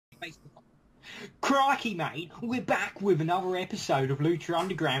Crikey, mate, we're back with another episode of Lucha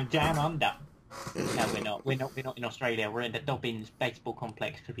Underground Down Under. No, we're not. We're not in Australia. We're in the Dobbins Baseball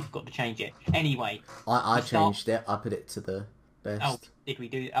Complex because we've got to change it. Anyway. I changed it. I put it to the best. Oh, did we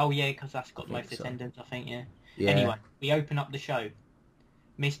do? Oh, yeah, because that's got the most attendance, I think, yeah. Anyway, we open up the show.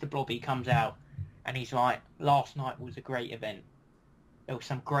 Mr. Blobby comes out and he's like, last night was a great event. There were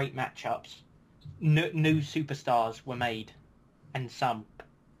some great matchups. New superstars were made and some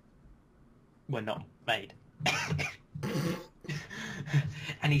were not made.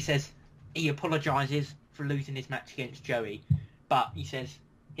 And he says he apologises for losing his match against Joey, but he says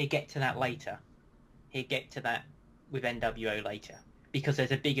he'll get to that later. He'll get to that with NWO later, because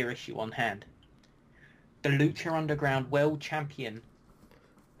there's a bigger issue on hand. The Lucha Underground World Champion,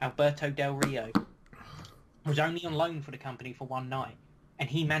 Alberto Del Rio, was only on loan for the company for one night, and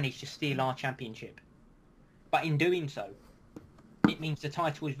he managed to steal our championship. But in doing so, it means the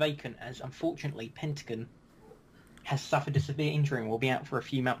title is vacant, as unfortunately Pentagon has suffered a severe injury and will be out for a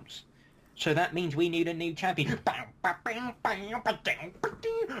few months. So that means we need a new champion. Now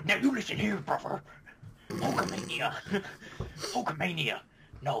you listen here, brother. Hulkamania.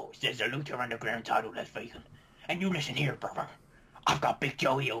 No, there's a Lucha Underground title that's vacant. And you listen here, brother. I've got Big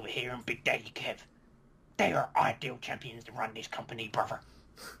Joey over here and Big Daddy Kev. They are ideal champions to run this company, brother.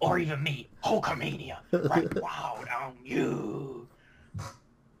 Or even me, Hulkamania. Right wild on you.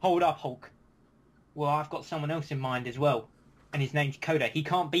 Hold up, Hulk. Well, I've got someone else in mind as well. And his name's Coda. He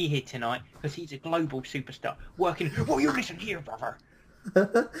can't be here tonight because he's a global superstar. Working... Well, you listen here, brother.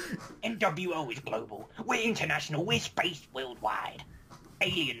 NWO is global. We're international. We're spaced worldwide.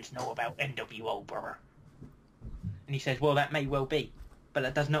 Aliens know about NWO, brother. And he says, well, that may well be. But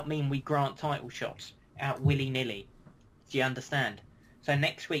that does not mean we grant title shots out willy-nilly. Do you understand? So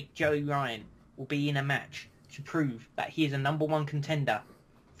next week, Joey Ryan will be in a match to prove that he is a #1 contender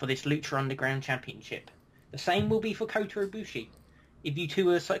for this Lucha Underground Championship. The same will be for Kota Ibushi. If you two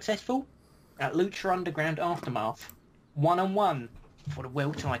are successful, at Lucha Underground Aftermath, 1-on-1 for the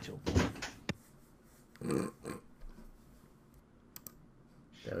world title. There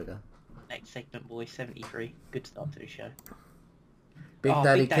we go. Next segment, boys, 73. Good start to the show. Big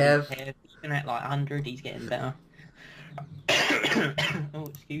Daddy Kev. He's been at like 100, he's getting better. Oh,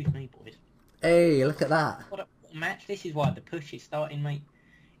 excuse me, boys. Hey, look at that. What a match. This is why the push is starting, mate.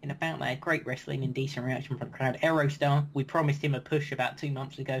 In about that, great wrestling and decent reaction from the crowd. Aerostar, we promised him a push about 2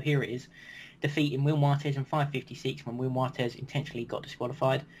 months ago. Here it is. Defeating Will Martez in 5:56 when Will Martez intentionally got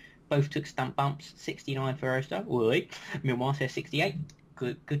disqualified. Both took stump bumps. 69 for Aerostar. Will Martez 68.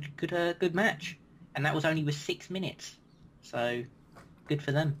 Good match. And that was only with 6 minutes. So, good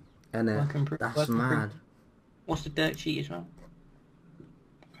for them. And that's mad. What's the dirt sheet as well?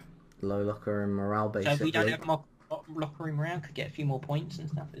 Low locker room morale, basically. So we don't have more locker room morale, could get a few more points and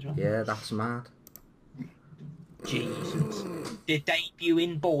stuff as well. Yeah, that's mad. Jesus. The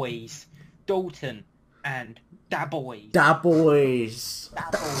debuting boys, Dalton and Da Boys. Da Boys.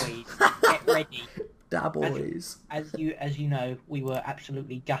 Da Boys. Get ready. Da Boys. As you know, we were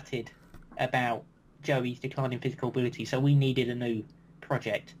absolutely gutted about Joey's declining physical ability, so we needed a new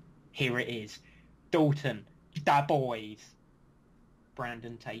project. Here it is. Dalton, Da Boys.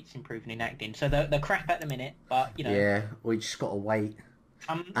 Brandon Tate's improving in acting. So they're crap at the minute, but, you know. Yeah, we just got to wait.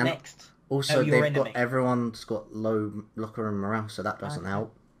 Next. Also, everyone's got low locker room morale, so that doesn't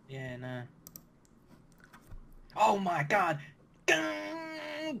help. Yeah, no. Oh my god!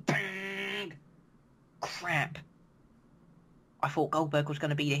 Gang, bang! Crap. I thought Goldberg was going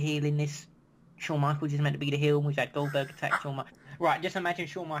to be the heel in this. Shawn Michaels is meant to be the heel, and we've had Goldberg attack Shawn Michaels. Right, just imagine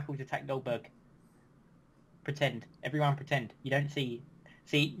Shawn Michaels attack Goldberg. Pretend. Everyone pretend. You don't see...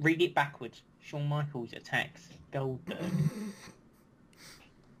 See, read it backwards. Shawn Michaels attacks Goldberg.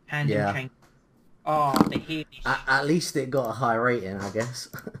 Handle change. Oh, the heel is... At least it got a high rating, I guess.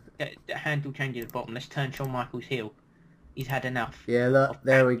 The handle changes at the bottom. Let's turn Shawn Michaels heel. He's had enough. Yeah, look,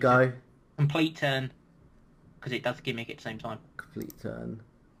 there we go. Complete turn. Because it does gimmick at the same time. Complete turn.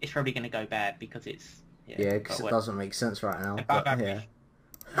 It's probably going to go bad because it's... Yeah, because it doesn't make sense right now. But, yeah.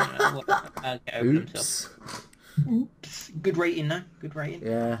 Oops. Oops. Good rating, though. Good rating.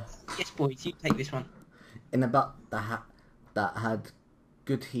 Yeah. Yes, boys, you take this one. In a butt that had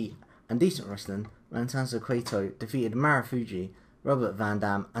good heat and decent wrestling, Matanza Cueto defeated Marufuji, Robert Van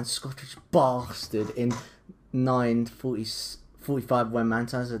Dam, and Scottish Bastard in 9:45 when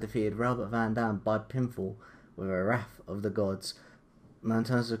Matanza defeated Robert Van Dam by pinfall with a Wrath of the Gods.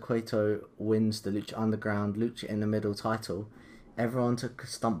 Matanza Cueto wins the Lucha Underground Lucha in the Middle title. Everyone took a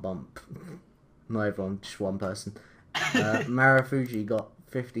stump bump. Not everyone, just one person. Marufuji got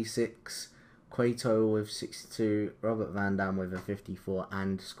 56 Cueto with 62, Robert Van Dam with a 54,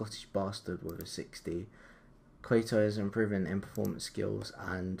 and Scottish Bastard with a 60. Cueto is improving in performance skills,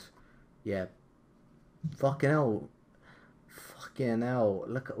 and yeah, fucking hell,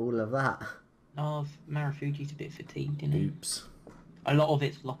 look at all of that. Oh, Marufuji's a bit fatigued, isn't he? Oops. A lot of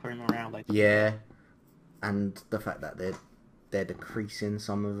it's locker room morale, though. Yeah, and the fact that they're decreasing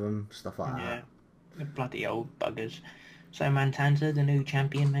some of them, stuff like Yeah, the bloody old buggers. So Mantanza, the new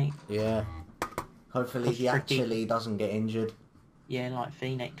champion, mate. that. Yeah. Hopefully he actually doesn't get injured. Yeah, like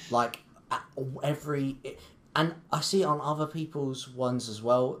Phoenix. Like, and I see it on other people's ones as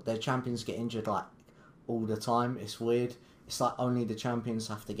well, their champions get injured, like, all the time. It's weird. It's like only the champions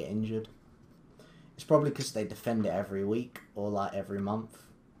have to get injured. It's probably because they defend it every week, or, like, every month.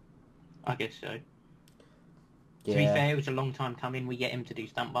 I guess so. Yeah. To be fair, it was a long time coming. We get him to do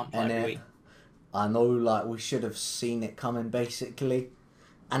stunt bumps every week. I know, like, we should have seen it coming, basically.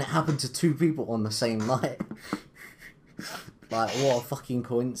 And it happened to 2 people on the same night. Like, what a fucking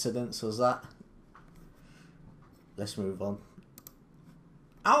coincidence was that? Let's move on.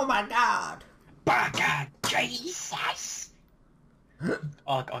 Oh my god! Bugger Jesus!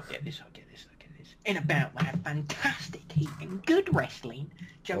 I get this. In a bout they have fantastic heat and good wrestling.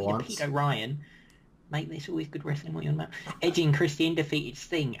 Joey DePito Ryan. Mate, there's always good wrestling. What are you on about? Edgy and Christian defeated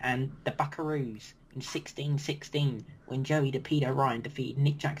Sting and the Buckaroos in 16-16 when Joey DePito Ryan defeated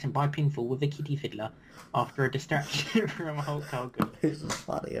Nick Jackson by pinfall with a kitty fiddler after a distraction from Hulk Hogan. This is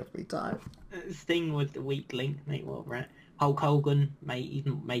funny every time. Sting was the weak link, mate. What right? Hulk Hogan, mate, he's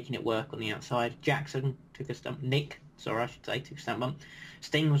making it work on the outside. Jackson took a stump. Took a stump bump.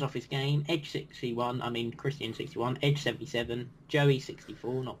 Sting was off his game. Edge 61. Christian 61. Edge 77. Joey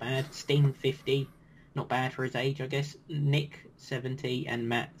 64. Not bad. Sting 50. Not bad for his age, I guess. Nick 70 and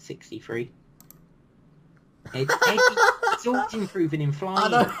Matt 63. Eddie's always improving in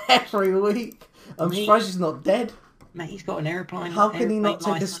flying. I know, every week. I'm surprised he's not dead. Mate, he's got an airplane. How can he not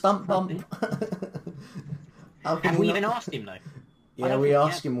take a stump bump? Have we even asked him, though? Yeah, we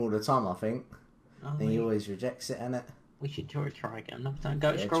ask him all the time, I think. Oh, and he always rejects it, innit? We should try again another time.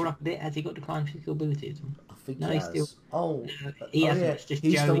 Scroll up a bit. Has he got declined physical abilities? I think he has. Still... Oh, he hasn't. Yeah. It's just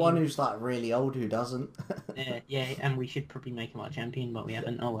he's Joey. The one who's like really old who doesn't. yeah, and we should probably make him our champion, but we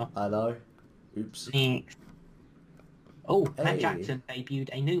haven't. Oh well. I know. Oops. Next. Oh, Matt Jackson debuted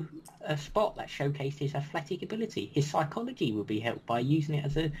a new spot that showcased his athletic ability. His psychology will be helped by using it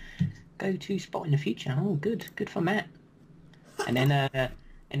as a go-to spot in the future. Oh, good for Matt. And then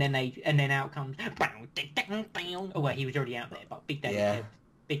out comes. Oh wait, he was already out there. But Big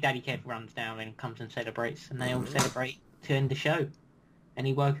Daddy Kev runs down and comes and celebrates, and they all celebrate to end the show.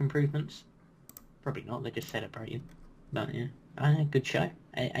 Any work improvements? Probably not. They're just celebrating. But yeah, good show.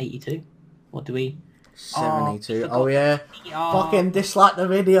 82. What do we? 72. Oh yeah. Fucking dislike the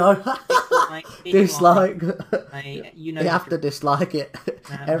video. Dislike. Mate, you have to dislike it.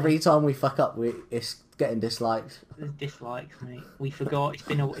 Every time we fuck up, it's getting disliked. Dislikes, mate. We forgot. It's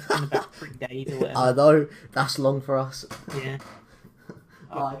been about 3 days or whatever. I know. That's long for us. Yeah.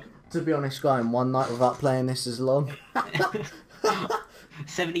 Like, to be honest, going one night without playing this is long.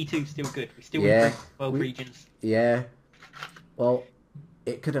 72 still good. We still in 12 regions. Yeah. Well,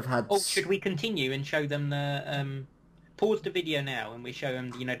 it could have had. Oh, should we continue and show them the? Pause the video now and we show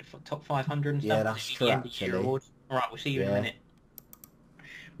them, the top 500 and stuff. Yeah, that's true. Actually. All right, we'll see you in a minute.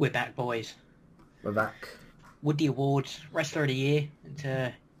 We're back, boys. We're back. Woody Awards, Wrestler of the Year,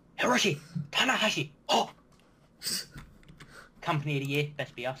 and Hiroshi Tanahashi. Oh. Company of the Year,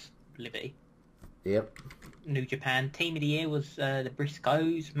 best be us. Liberty. Yep. New Japan. Team of the Year was the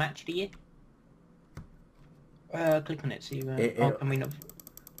Briscoes. Match of the Year. Click on it. See.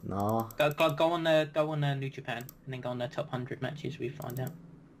 No. Go on New Japan, and then go on the top 100 matches. We find out.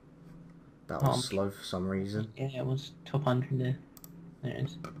 That was slow for some reason. Yeah, it was top 100 there. There it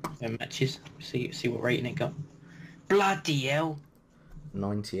is. Matches. See what rating it got. Bloody hell.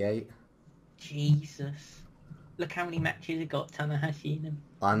 98. Jesus. Look how many matches it got, Tanahashi in them.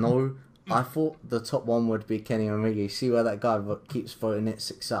 I know. I thought the top one would be Kenny Omega. See where that guy keeps voting it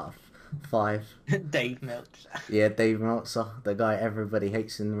 6 out of 5. Dave Meltzer. Yeah, Dave Meltzer. The guy everybody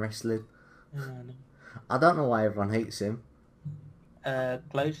hates in wrestling. Oh, no. I don't know why everyone hates him.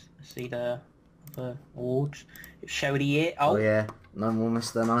 Close. See the awards. Show of the Year. Oh yeah. No more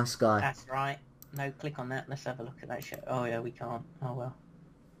Mr. Nice Guy. That's right. No, click on that. Let's have a look at that show. Oh yeah, we can't. Oh well.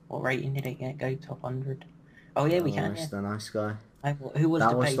 What rating did it get? Go top 100. Oh yeah, we can. Mr. Nice Guy. Who was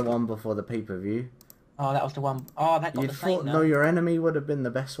that? Was the one before the pay-per-view. Oh, that was the one. Oh, that got You'd the same. thought Know Your Enemy would have been the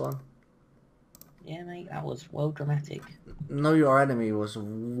best one. Yeah, mate, that was well dramatic. Know Your Enemy was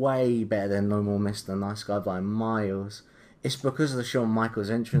way better than No More Mr. Nice Guy by miles. It's because of the Shawn Michaels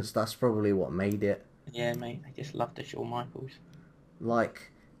entrance. That's probably what made it. Yeah, mate. I just love the Shawn Michaels.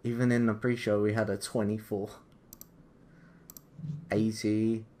 Like, even in the pre-show, we had a 24-80.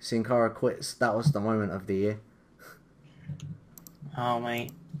 Sin Cara quits. That was the moment of the year. Oh,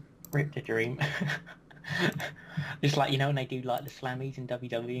 mate. Rip the dream. Just like, you know, when they do like the slammies in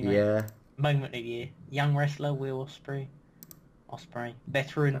WWE, mate. Yeah. Moment of the year. Young wrestler, Will Ospreay.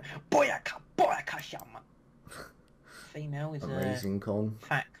 Veteran, Boyaka Shama. Female is Amazing Kong.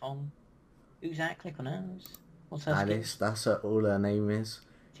 Fat Kong. Who's that? Click on hers. What's her Alice, skin? that's what all her name is.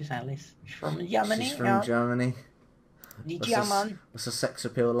 Just Alice. She's from Germany. She's from Germany. The What's German. What's her sex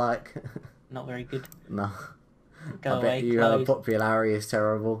appeal like? Not very good. No. Go I away, bet you her close. popularity is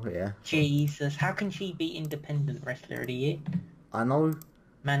terrible, yeah. Jesus, how can she be Independent Wrestler of the Year? I know.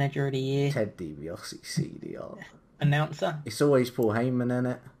 Manager of the Year? Ted DiBiase, CDR. Announcer? It's always Paul Heyman in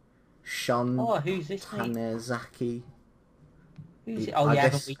it. Shun. Oh, who's this, mate? Tanezaki. Who's it? Oh, I yeah,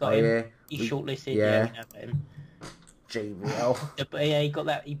 guess- haven't we got him? yeah, He's shortlisted, yeah. yeah, we know about him. JBL. Yeah, he got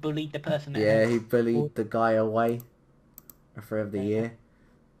that, he bullied the person that Yeah, had- he bullied the guy away. Referee of the Yeah. year.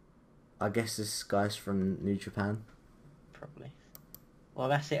 I guess this guy's from New Japan. Probably. Well,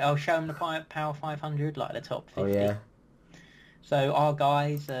 that's it. I'll show him the Power 500, like the top 50. Oh yeah. So our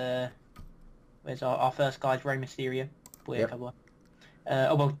guys, where's our first guy's Rey Mysterio. Boy, Yep. cover.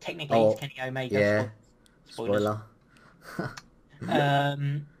 Well, technically Oh, it's Kenny Omega. yeah. Spoilers. Spoiler.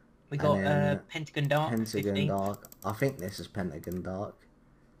 We got And then Pentagon Dark. Pentagon 15. Dark. I think this is Pentagon Dark.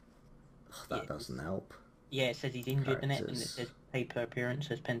 Oh, that Yeah. doesn't help. Yeah, it says he's injured in it, and it Characters. says paper appearance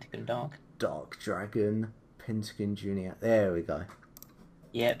says Pentagon Dark. Dark Dragon. Pentagon Jr. There we go.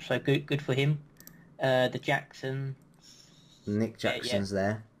 Yep, so good for him. The Jackson. Nick Jackson's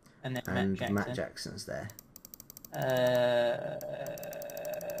there. And then And Matt Jackson. Jackson's there.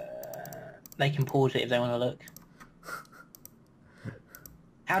 They can pause it if they want to look.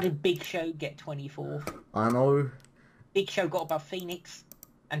 How did Big Show get 24th? I know. Big Show got above Phoenix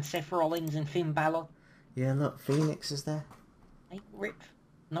and Seth Rollins and Finn Balor. Yeah, look, Phoenix is there. Hey, Rip.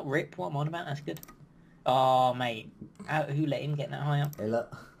 Not Rip, what am I on about? That's good. Oh, mate. Who let him get that high up? Hey,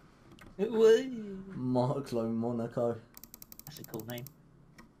 look. Woo. Mark Monaco. That's a cool name.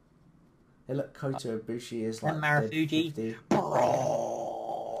 Hey, look, Kota Ibushi is like And Marufuji. 50.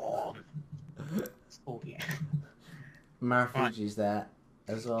 Braun. Oh, yeah. Marufuji's there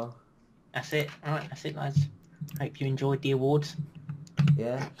as well. That's it. Alright, that's it, lads. Hope you enjoyed the awards.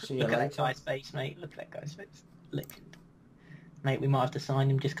 Yeah, see you Look at that later. guy's face, mate. Look at that guy's face. Legend. Mate, we might have to sign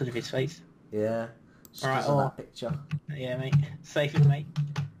him just because of his face. Yeah, just Alright, 'cause of oh. that picture. Yeah, mate. Safe it, mate.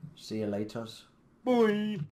 See you later. Bye.